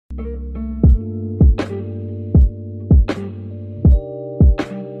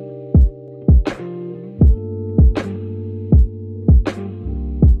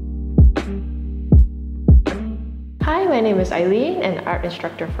my name is Aileen, an art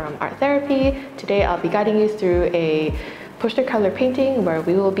instructor from ARTtherapy. Today I'll be guiding you through a poster color painting where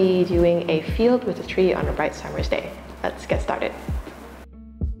we will be doing a field with a tree on a bright summer's day. Let's get started.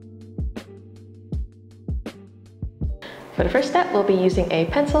 For the first step, we'll be using a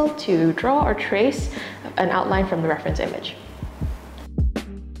pencil to draw or trace an outline from the reference image.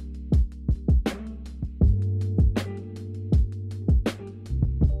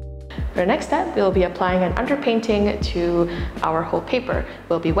 For the next step, we'll be applying an underpainting to our whole paper.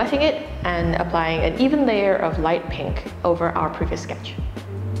 We'll be wetting it and applying an even layer of light pink over our previous sketch.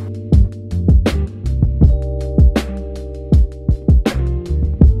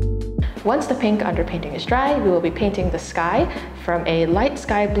 Once the pink underpainting is dry, we will be painting the sky from a light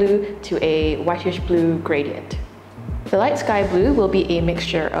sky blue to a whitish blue gradient. The light sky blue will be a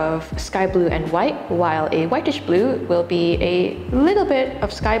mixture of sky blue and white, while a whitish blue will be a little bit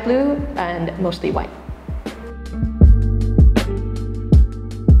of sky blue and mostly white.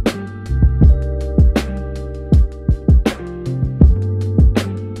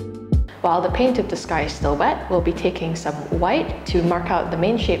 While the paint of the sky is still wet, we'll be taking some white to mark out the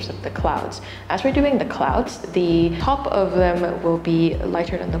main shapes of the clouds. As we're doing the clouds, the top of them will be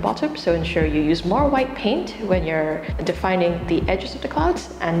lighter than the bottom, so ensure you use more white paint when you're defining the edges of the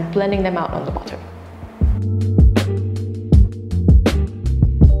clouds and blending them out on the bottom.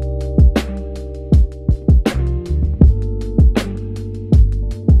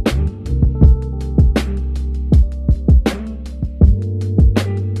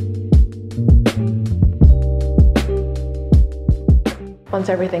 Once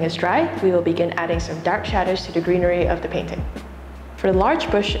everything is dry, we will begin adding some dark shadows to the greenery of the painting. For the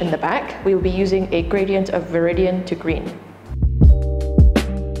large bush in the back, we will be using a gradient of viridian to green.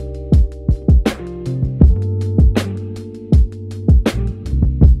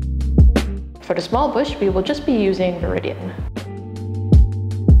 For the small bush, we will just be using viridian.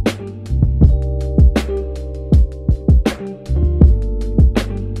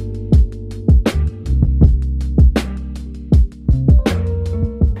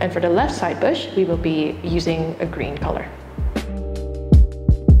 And for the left side bush, we will be using a green color.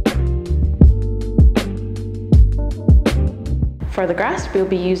 For the grass, we'll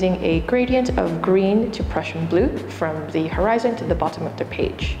be using a gradient of green to Prussian blue from the horizon to the bottom of the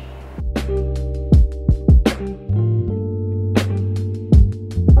page.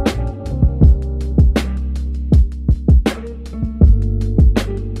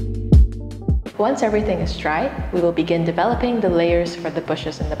 Once everything is dry, we will begin developing the layers for the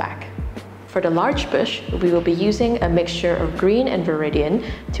bushes in the back. For the large bush, we will be using a mixture of green and viridian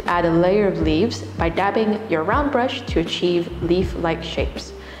to add a layer of leaves by dabbing your round brush to achieve leaf-like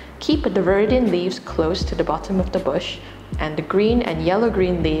shapes. Keep the viridian leaves close to the bottom of the bush and the green and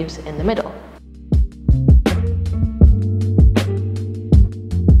yellow-green leaves in the middle.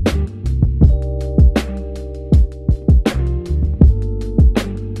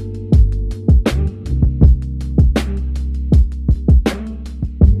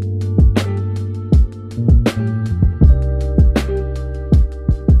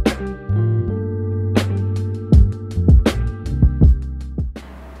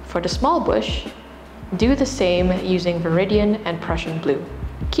 For the small bush, do the same using viridian and Prussian blue.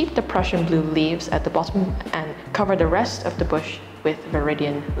 Keep the Prussian blue leaves at the bottom and cover the rest of the bush with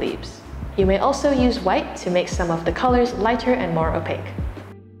viridian leaves. You may also use white to make some of the colors lighter and more opaque.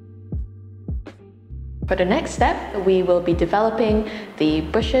 For the next step, we will be developing the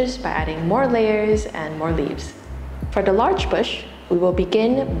bushes by adding more layers and more leaves. For the large bush, we will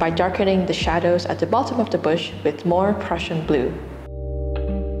begin by darkening the shadows at the bottom of the bush with more Prussian blue.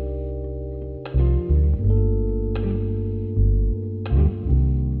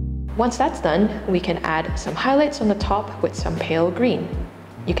 Once that's done, we can add some highlights on the top with some pale green.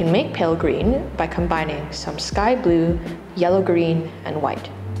 You can make pale green by combining some sky blue, yellow green, and white.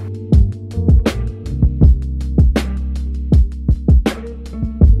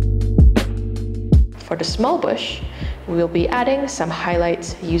 For the small bush, we will be adding some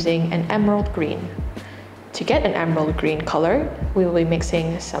highlights using an emerald green. To get an emerald green color, we will be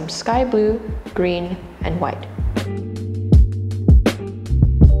mixing some sky blue, green, and white.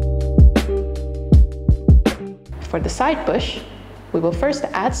 For the side bush, we will first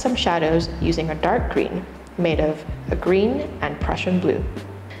add some shadows using a dark green, made of a green and Prussian blue.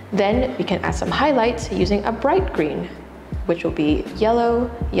 Then we can add some highlights using a bright green, which will be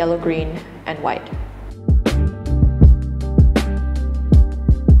yellow, yellow-green, and white.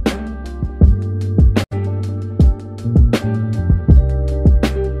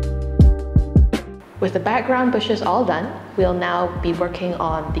 With the background bushes all done, we'll now be working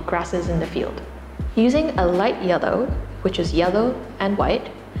on the grasses in the field. Using a light yellow, which is yellow and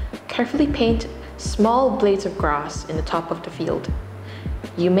white, carefully paint small blades of grass in the top of the field.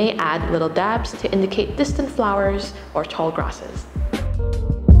 You may add little dabs to indicate distant flowers or tall grasses.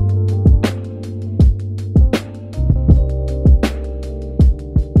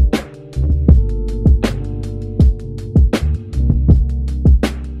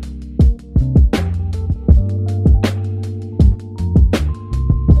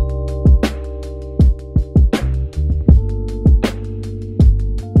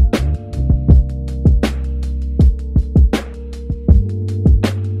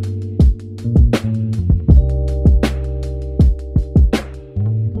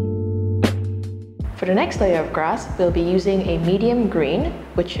 For the next layer of grass, we'll be using a medium green,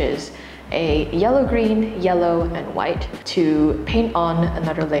 which is a yellow-green, yellow, and white, to paint on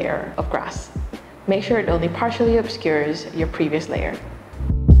another layer of grass. Make sure it only partially obscures your previous layer.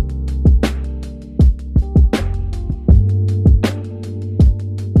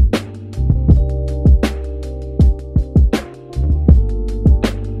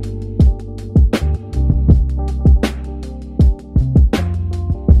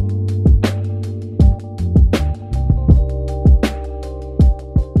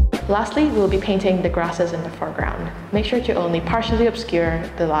 Lastly, we'll be painting the grasses in the foreground. Make sure to only partially obscure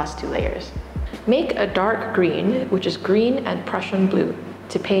the last two layers. Make a dark green, which is green and Prussian blue,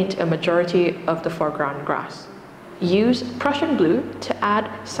 to paint a majority of the foreground grass. Use Prussian blue to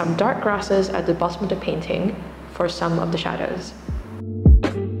add some dark grasses at the bottom of the painting for some of the shadows.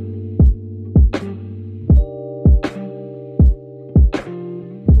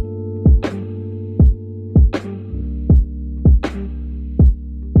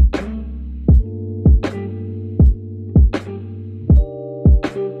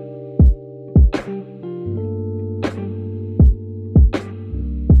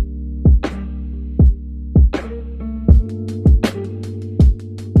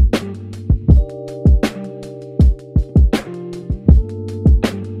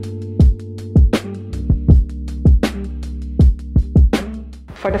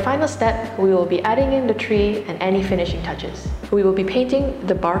 For the final step, we will be adding in the tree and any finishing touches. We will be painting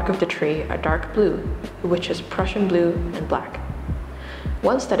the bark of the tree a dark blue, which is Prussian blue and black.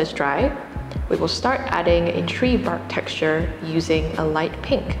 Once that is dry, we will start adding a tree bark texture using a light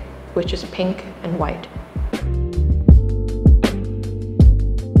pink, which is pink and white.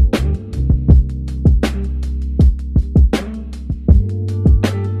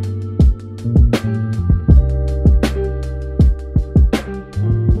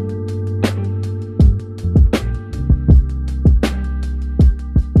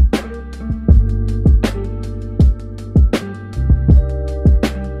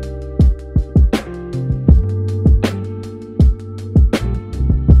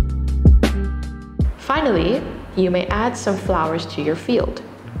 Finally, you may add some flowers to your field.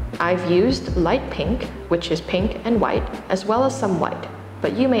 I've used light pink, which is pink and white, as well as some white,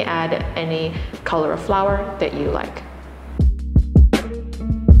 but you may add any color of flower that you like.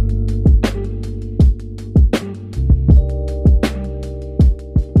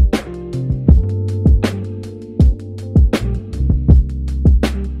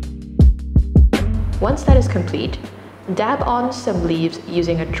 Once that is complete, dab on some leaves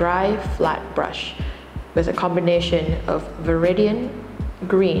using a dry, flat brush with a combination of viridian,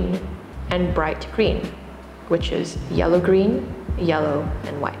 green, and bright green, which is yellow-green, yellow,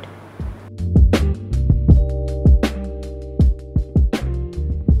 and white.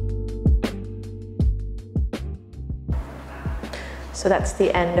 So that's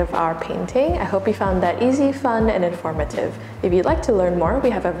the end of our painting. I hope you found that easy, fun, and informative. If you'd like to learn more,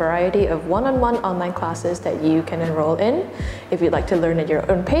 we have a variety of one-on-one online classes that you can enroll in. If you'd like to learn at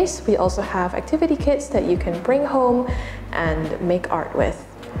your own pace, we also have activity kits that you can bring home and make art with.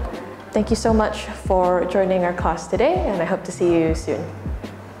 Thank you so much for joining our class today, and I hope to see you soon.